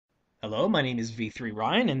Hello, my name is V3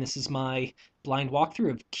 Ryan, and this is my blind walkthrough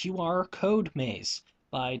of QR Code Maze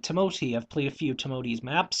by Timoteeei. I've played a few of Timoteei's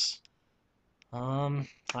maps. I'm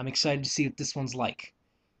excited to see what this one's like.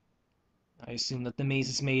 I assume that the maze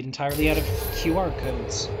is made entirely out of QR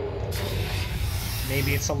codes.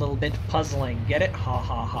 Maybe it's a little bit puzzling. Get it? Ha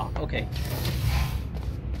ha ha. Okay.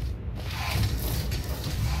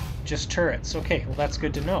 Just turrets. Okay, well that's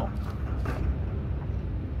good to know.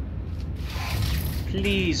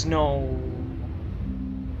 Please, no.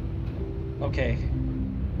 Okay.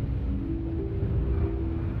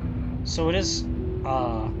 So it is,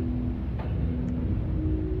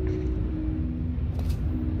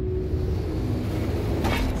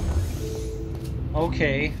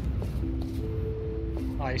 okay.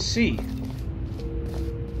 I see.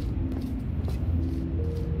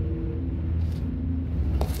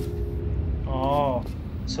 Oh.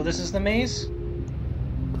 So this is the maze?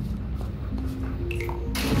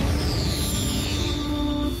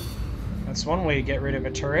 That's one way to get rid of a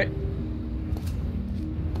turret.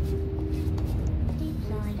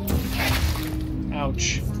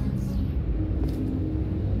 Ouch.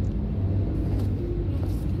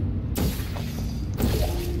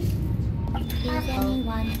 Is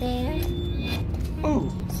anyone there? Ooh.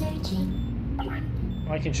 Searching.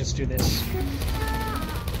 I can just do this.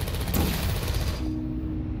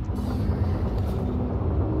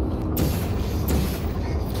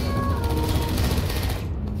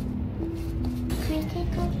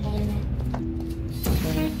 Critical error.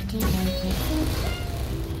 Activated.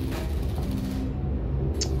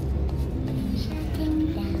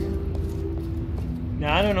 Shutting down.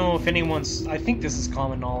 Now, I don't know if anyone's... I think this is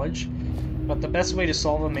common knowledge, but the best way to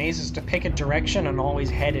solve a maze is to pick a direction and always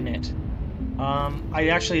head in it. I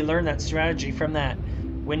actually learned that strategy from that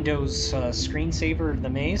Windows screensaver of the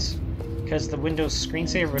maze, because the Windows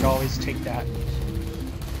screensaver would always take that.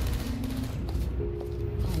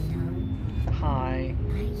 Hello. Hi.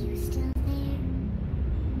 Are you still there?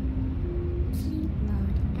 Sleep mode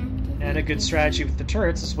activated. And a good strategy with the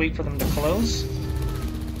turrets is wait for them to close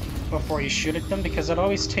before you shoot at them, because it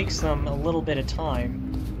always takes them a little bit of time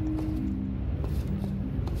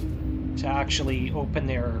to actually open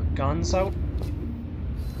their guns out.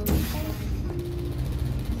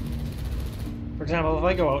 For example, if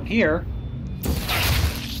I go out here,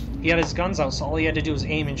 he had his guns out, so all he had to do was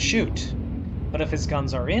aim and shoot. But if his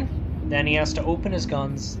guns are in, then he has to open his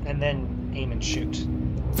guns and then aim and shoot.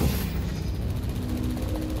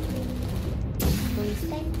 Who's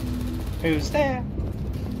there? Who's there?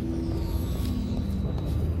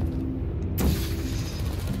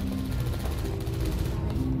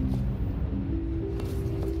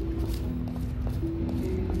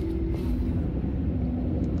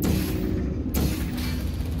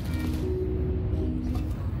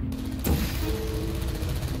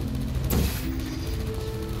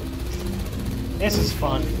 This is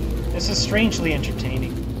fun. This is strangely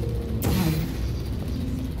entertaining.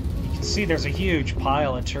 You can see there's a huge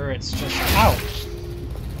pile of turrets just out.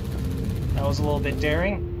 That was a little bit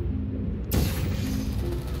daring.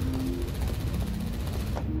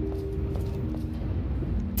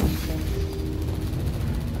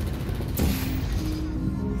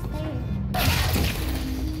 Who's there?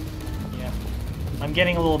 Yeah. I'm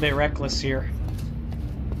getting a little bit reckless here.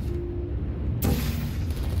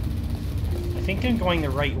 I think I'm going the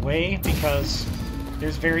right way because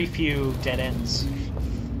there's very few dead ends.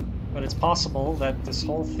 But it's possible that this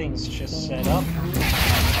whole thing's just set up.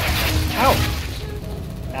 Ow!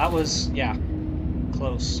 That was, yeah,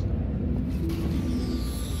 close.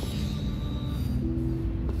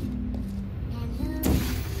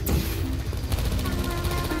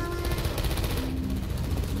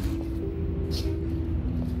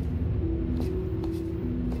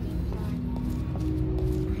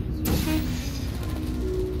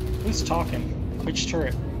 Who's talking? Which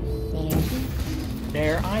turret?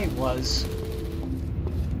 There I was.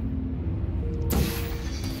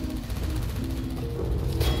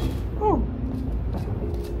 Ooh.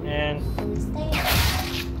 And Who's there?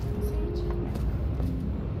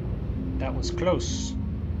 that was close.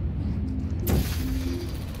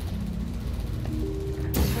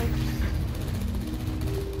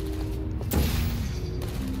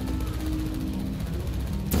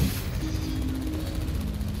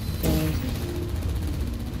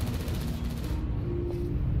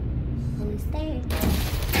 Who's there?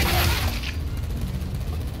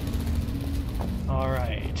 All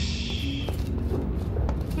right.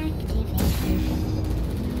 Activated.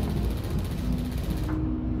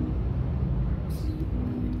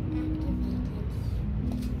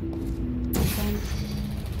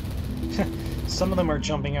 Some of them are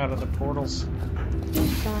jumping out of the portals.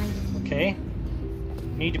 Goodbye. Okay.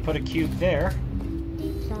 Need to put a cube there.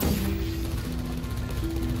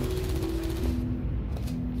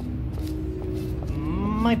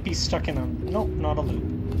 Might be stuck in a... Nope, not a loop.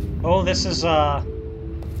 Oh, this is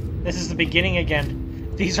the beginning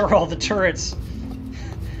again. These are all the turrets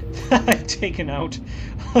I've taken out.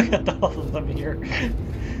 Look at all of them here.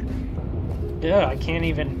 Yeah, I can't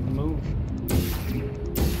even move.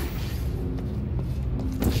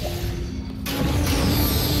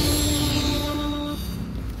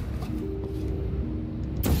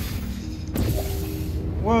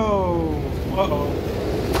 Whoa! Uh-oh.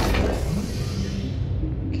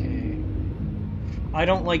 Okay. I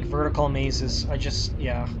don't like vertical mazes.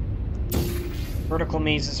 Yeah. Vertical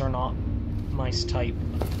mazes are not my type.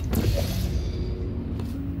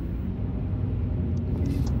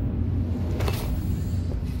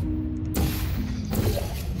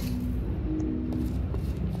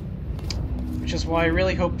 Which is why I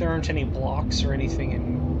really hope there aren't any blocks or anything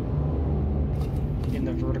in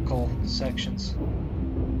the vertical sections.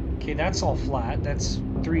 Okay, that's all flat. That's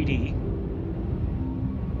 3D.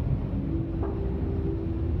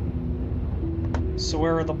 So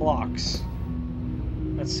where are the blocks?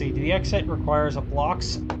 Let's see. The exit requires a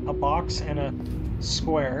box, and a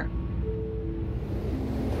square.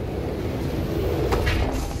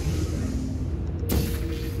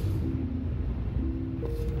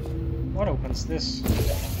 What opens this?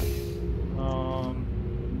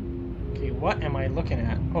 Okay, what am I looking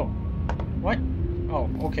at? Oh, what? Oh,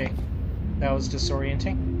 okay. That was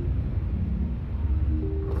disorienting.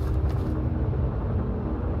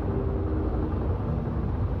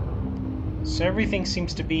 So everything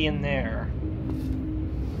seems to be in there.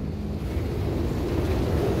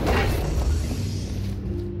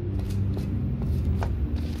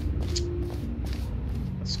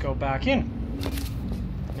 Let's go back in.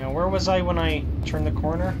 Now, where was I when I turned the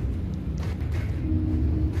corner?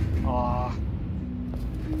 Ah.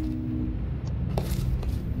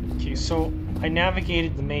 Okay, so I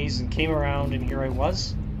navigated the maze and came around, and here I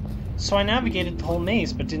was. So I navigated the whole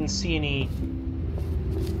maze, but didn't see any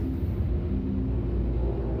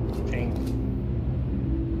thing.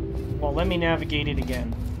 Well, let me navigate it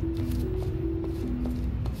again.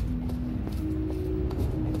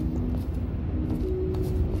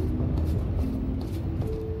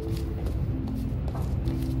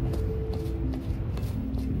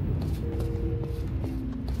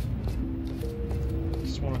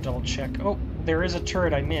 Just want to double check. Oh, there is a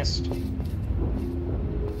turret I missed.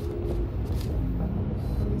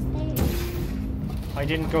 I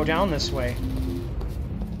didn't go down this way.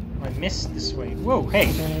 I missed this way. Whoa, hey!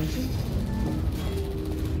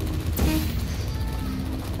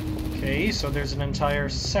 Okay, so there's an entire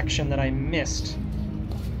section that I missed.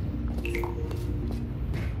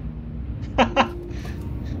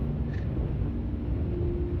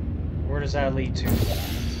 Where does that lead to?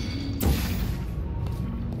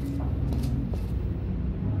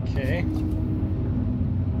 Okay.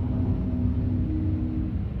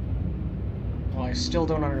 Well, I still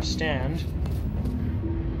don't understand.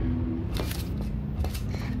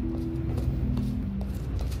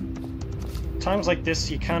 Times like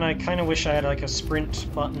this, you kind of wish I had like a sprint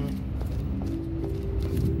button.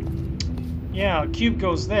 Yeah, a cube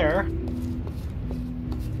goes there.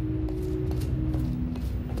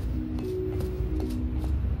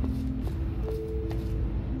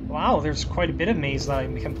 Wow, there's quite a bit of maze that I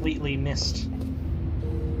completely missed.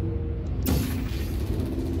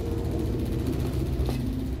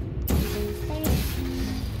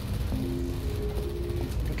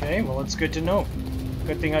 Okay, well, it's good to know.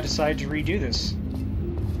 Good thing I decided to redo this.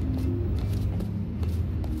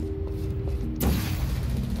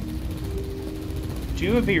 Do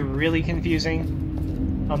it would be really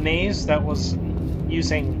confusing? A maze that was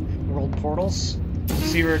using world portals?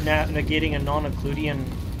 So you were negating a non-Euclidean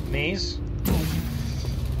maze?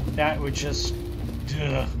 That would just...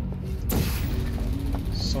 Duh.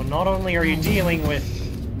 So not only are you dealing with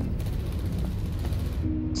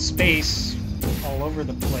space all over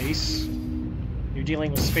the place, you're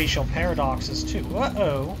dealing with spatial paradoxes too.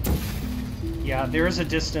 Uh-oh. Yeah, there is a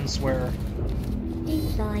distance where...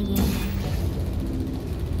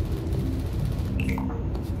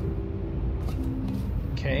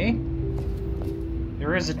 Okay.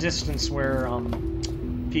 There is a distance where,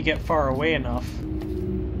 if you get far away enough...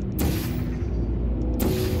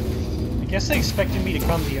 I guess they expected me to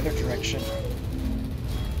come the other direction.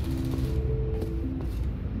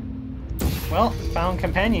 Well, found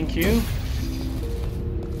companion cube.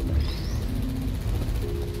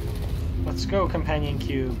 Let's go, companion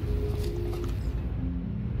cube.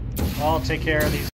 I'll take care of these